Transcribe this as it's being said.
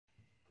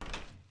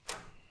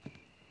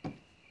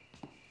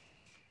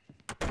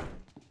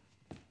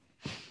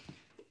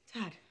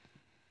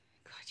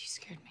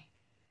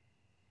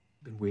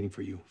waiting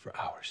for you for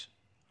hours.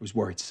 I was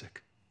worried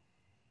sick.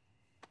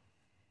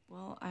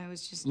 Well, I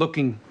was just...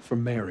 Looking for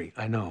Mary,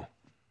 I know.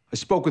 I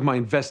spoke with my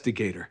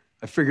investigator.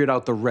 I figured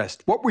out the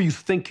rest. What were you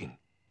thinking?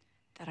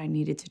 That I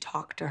needed to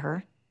talk to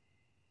her.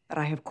 That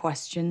I have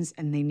questions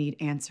and they need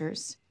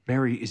answers.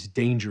 Mary is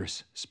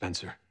dangerous,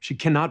 Spencer. She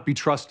cannot be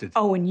trusted.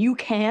 Oh, and you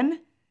can?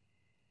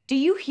 Do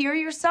you hear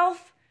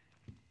yourself?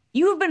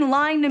 You have been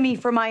lying to me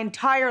for my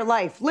entire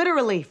life,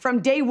 literally,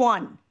 from day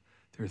one.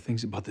 There are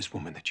things about this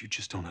woman that you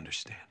just don't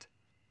understand.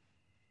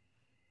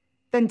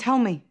 Then tell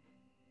me.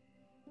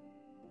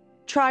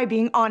 Try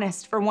being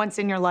honest for once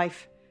in your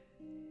life,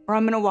 or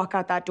I'm gonna walk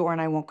out that door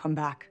and I won't come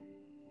back.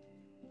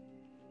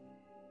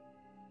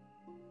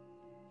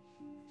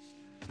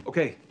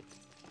 Okay.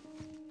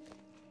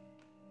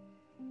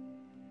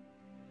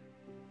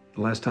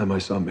 The last time I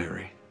saw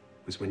Mary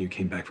was when you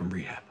came back from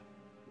rehab.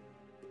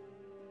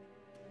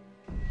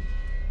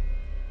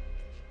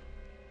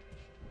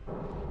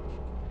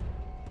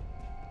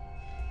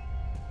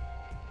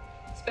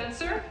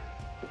 Spencer?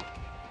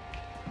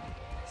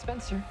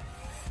 Spencer?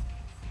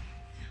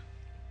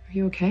 Are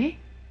you okay?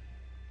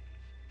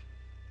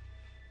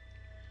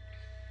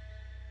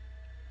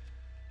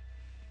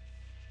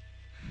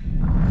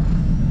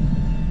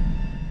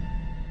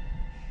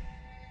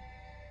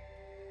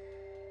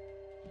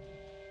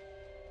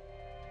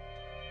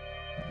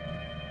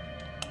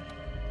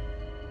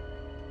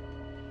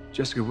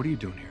 Jessica, what are you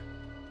doing here?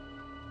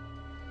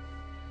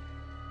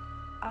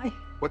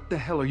 What the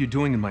hell are you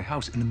doing in my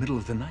house in the middle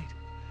of the night?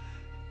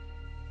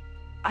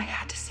 I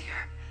had to see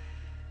her.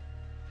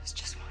 It was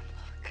just one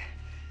look.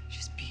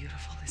 She's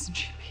beautiful, isn't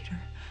she, Peter?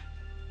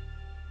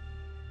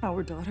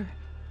 Our daughter.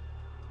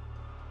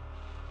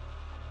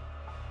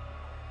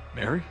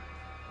 Mary?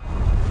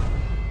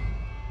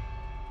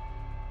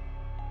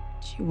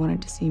 She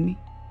wanted to see me.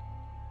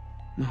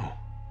 No,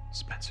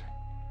 Spencer.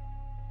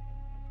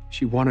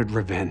 She wanted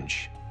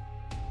revenge.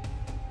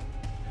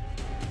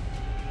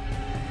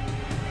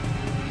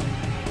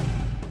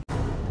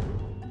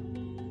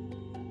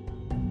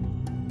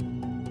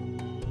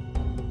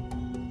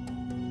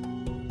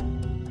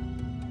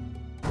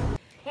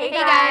 Hey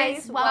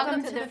guys,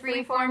 welcome to the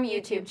Freeform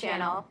YouTube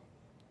channel.